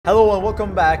Hello and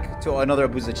welcome back to another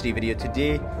Aboodz HD video.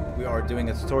 Today we are doing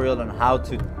a tutorial on how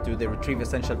to do the retrieve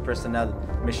essential personnel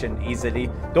mission easily.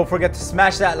 Don't forget to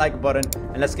smash that like button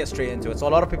and let's get straight into it. So a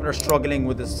lot of people are struggling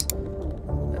with this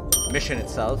mission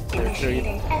itself, the retrieve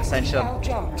essential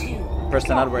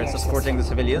personnel, where it's escorting the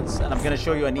civilians, and I'm going to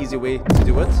show you an easy way to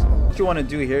do it. What you want to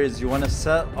do here is you want to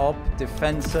set up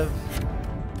defensive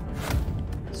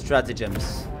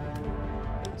stratagems.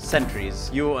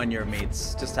 Sentries, you and your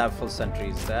mates just have full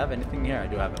sentries. Do I have anything here? I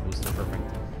do have a booster, perfect.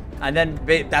 And then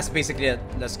that's basically it.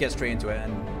 Let's get straight into it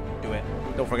and do it.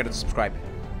 Don't forget to subscribe.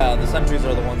 The sentries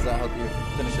are the ones that help you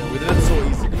finish it. We did it so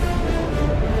easy.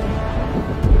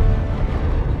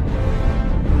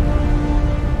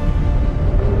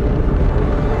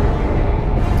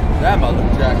 Damn, I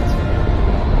look jacked.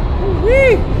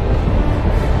 Woo-wee!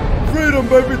 Freedom,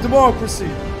 baby,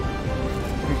 democracy.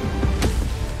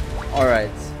 All right.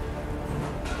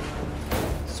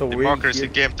 So democracy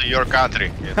came to your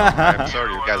country. You know? I'm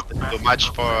sorry, you guys didn't do much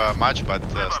for much, but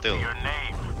still.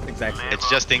 Exactly. It's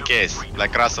just in case,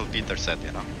 like Russell Peter said,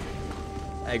 you know.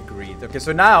 Agreed. Okay,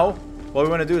 so now what we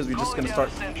want to do is we're just gonna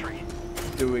start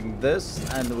doing this,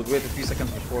 and we'll wait a few seconds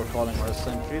before calling our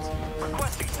sentries.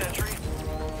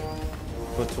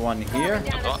 Put one here.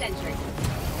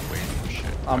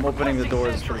 I'm opening the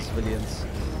doors for the civilians.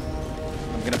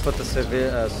 I'm gonna put the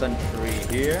sentry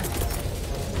here,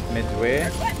 midway,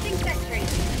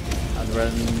 and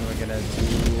then we're gonna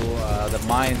do the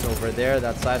mines over there,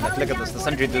 that side. Like, look at this, the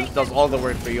sentry does all the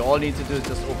work for you. All you need to do is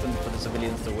just open for the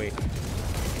civilians the way,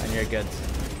 and you're good.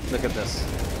 Look at this,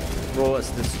 bro is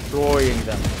destroying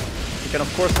them. You can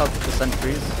of course help with the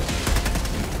sentries.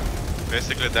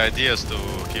 Basically the idea is to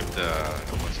keep the,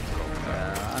 what's it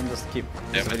called? And just keep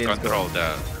the civilians control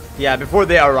the... Yeah, before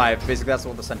they arrive, basically that's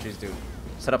what the sentries do.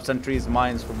 Set up sentries,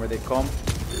 mines from where they come.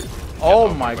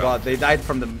 Oh my god, they died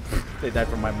from the they died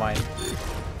from my mine.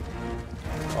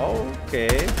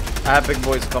 Okay. I have big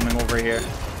boys coming over here.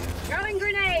 Throwing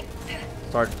grenade.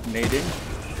 Start nading.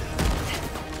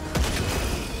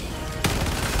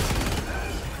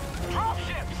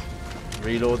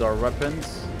 Reload our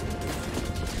weapons.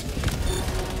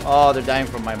 Oh, they're dying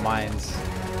from my mines.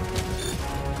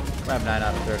 I have 9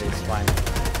 out of 30, it's fine.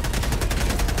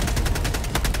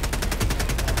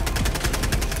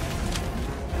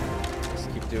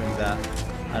 Doing that,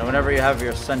 and whenever you have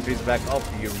your sentries back up,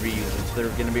 you reload. They're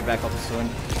gonna be back up soon.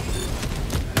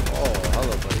 Oh,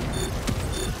 hello, buddy.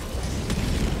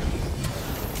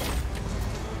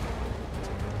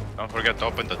 Don't forget to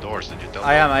open the doors. Did you tell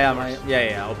I am.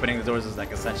 Yeah. Opening the doors is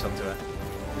like essential to it.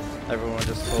 Everyone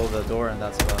just hold the door, and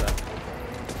that's about it.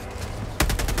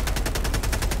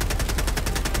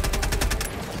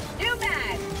 New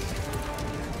bag.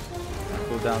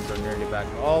 Cooldowns are nearly back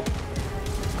up.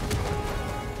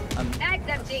 Bag's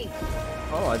empty.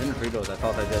 Oh, I didn't reload. I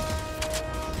thought I did.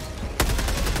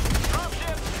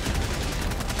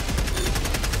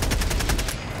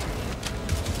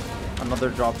 Another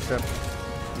drop ship.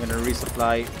 I'm gonna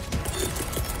resupply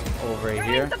over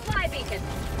here. Supply beacon.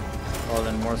 Call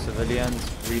in more civilians.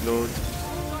 Reload.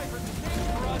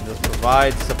 And just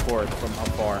provide support from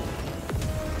afar.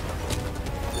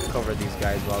 Cover these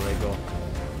guys while they go.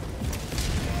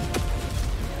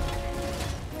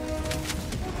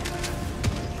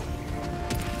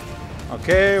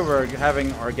 Okay, we're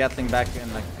having our Gatling back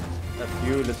in like a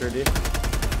few, literally.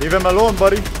 Leave him alone,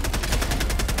 buddy.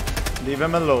 Leave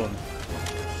him alone.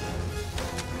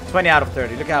 20 out of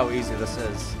 30. Look how easy this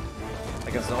is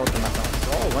against the ultimate.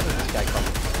 Oh, when did this guy come?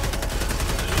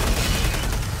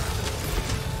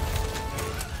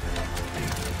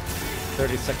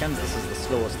 $30 This is the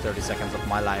slowest 30 seconds of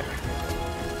my life.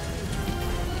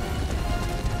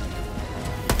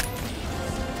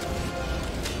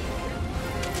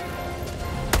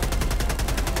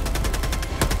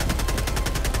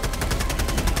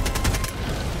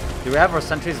 Do we have our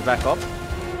sentries back up?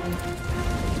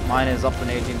 Mine is up in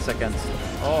 18 seconds.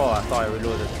 Oh, I thought I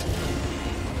reloaded.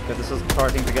 Okay, this is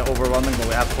starting to get overwhelming, but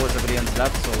we have 4 civilians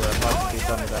left, so we're about to keep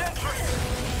on with that.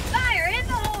 Fire in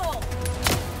the hole.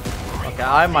 Okay,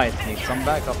 I might need some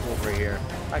backup over here.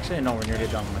 Actually, no, we're nearly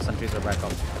done. My sentries are back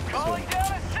up. Soon.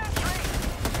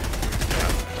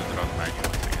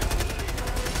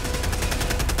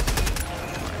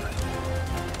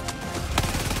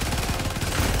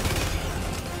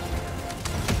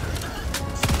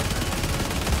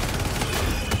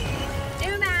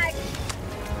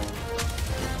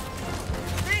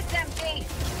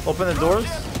 Open the doors.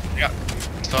 Yeah.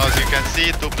 So as you can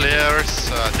see, 2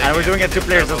 players. And we're doing it 2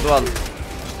 players as well.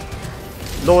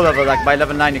 Low level, like by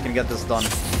level 9 you can get this done.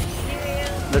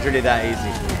 Literally that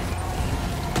easy.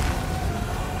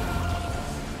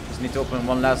 Just need to open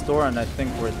one last door and I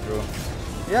think we're through.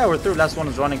 Yeah, we're through. Last one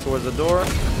is running towards the door.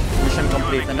 Mission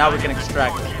complete. And now we can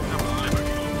extract.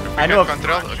 I know.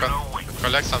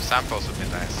 Collect some samples would be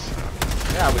nice.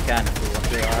 Yeah, we can if we want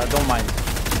to. I don't mind,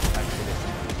 actually.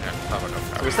 Yeah, have a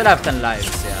look. We still have 10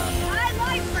 lives, yeah. My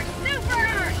life for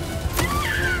super!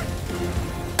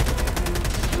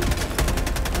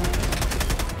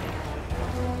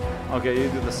 Okay, you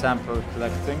do the sample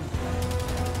collecting.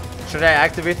 Should I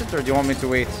activate it or do you want me to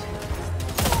wait?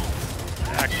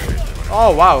 Activate it.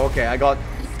 Oh wow, okay, I got...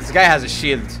 This guy has a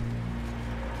shield.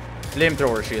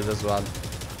 Flamethrower shield as well.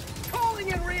 Calling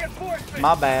in reinforcements!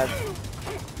 My bad.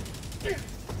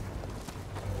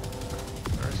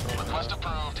 Request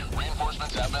approved.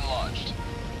 Reinforcements have been launched.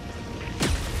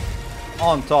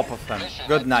 On top of him.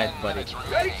 Good night, buddy.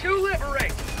 Ready to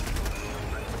liberate!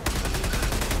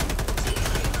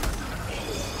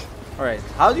 Alright,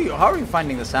 how are you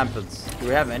finding the samples? Do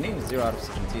we have any? 0 out of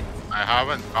 17. I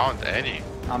haven't found any.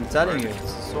 I'm telling you,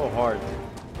 it's so hard.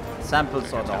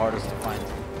 Samples are the hardest to find.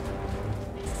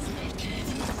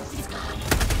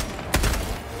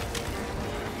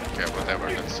 Okay, whatever.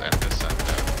 Let's end this and.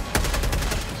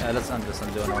 Yeah, let's end this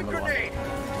and do a normal one.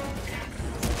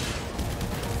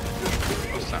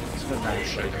 Samples. Good night,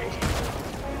 buddy.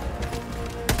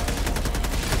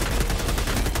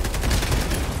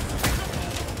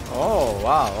 Oh,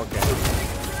 wow, okay.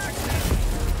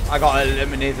 I got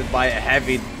eliminated by a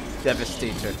heavy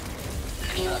devastator.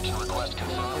 Extraction request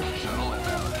confirmed. Shuttle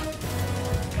inbound.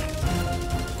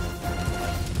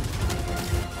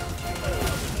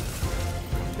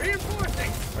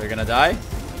 Reinforcing! Are you gonna die?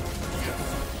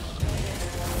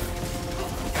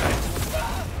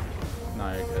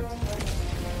 No, you're good.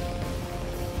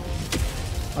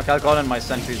 Okay, I'll call in my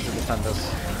sentries to defend us.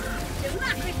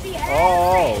 Democracy has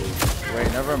Oh,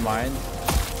 wait, never mind.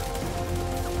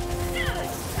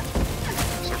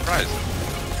 Surprised.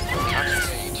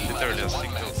 Literally a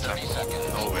single sample.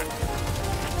 Nowhere.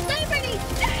 Liberty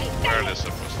Day! Where are they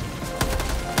supposed to be?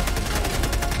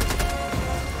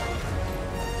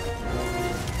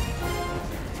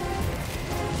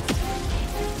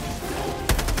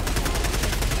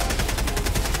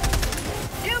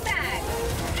 New bag!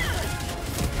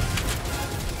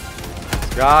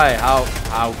 Guy,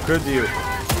 how could you?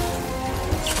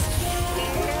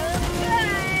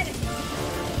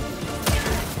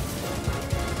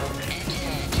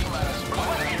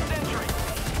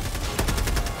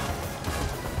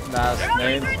 Last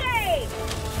nade.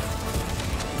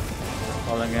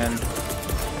 Calling in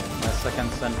my second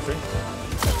sentry.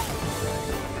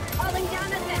 Calling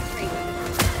down a sentry.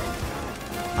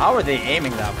 How are they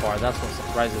aiming that far? That's what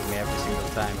surprises me every single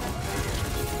time.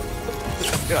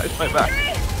 Yeah, it's my back.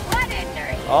 One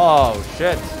injury. Oh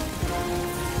shit.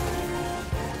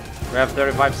 We have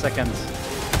 35 seconds.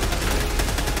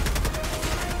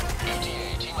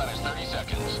 ETA T-minus 30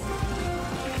 seconds.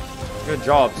 Good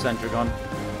job, sentry gun.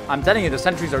 I'm telling you, the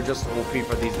sentries are just OP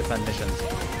for these defend missions.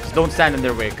 Just don't stand in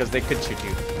their way, because they could shoot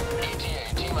you.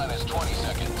 ETA T-minus 20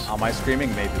 seconds. Am I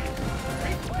screaming? Maybe.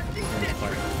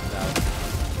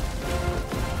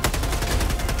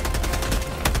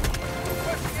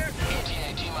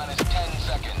 ETA T-minus 10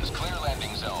 seconds. Clear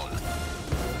landing zone.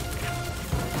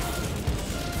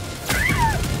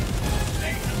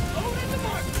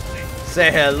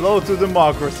 Say hello to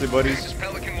democracy, buddies. This is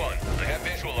Pelican 1. I have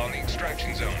visual on the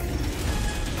extraction zone.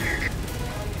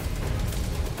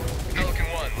 Pelican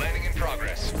 1, landing in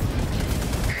progress.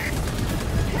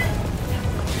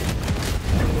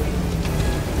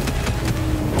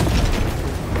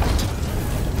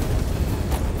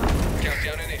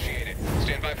 Countdown initiated.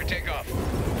 Stand by for takeoff.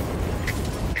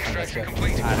 Extraction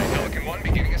complete. Pelican 1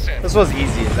 beginning ascent. This was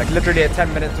easy, like literally a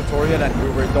 10-minute tutorial and we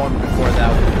were done before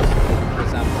that with just for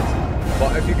examples.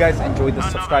 But if you guys enjoyed this,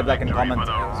 subscribe, like, and comment.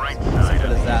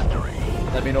 Simple as that.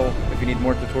 Let me know if you need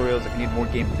more tutorials, if you need more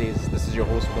gameplays. This is your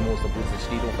host for the most, Aboodz.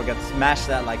 Don't forget to smash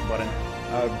that like button.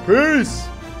 Peace!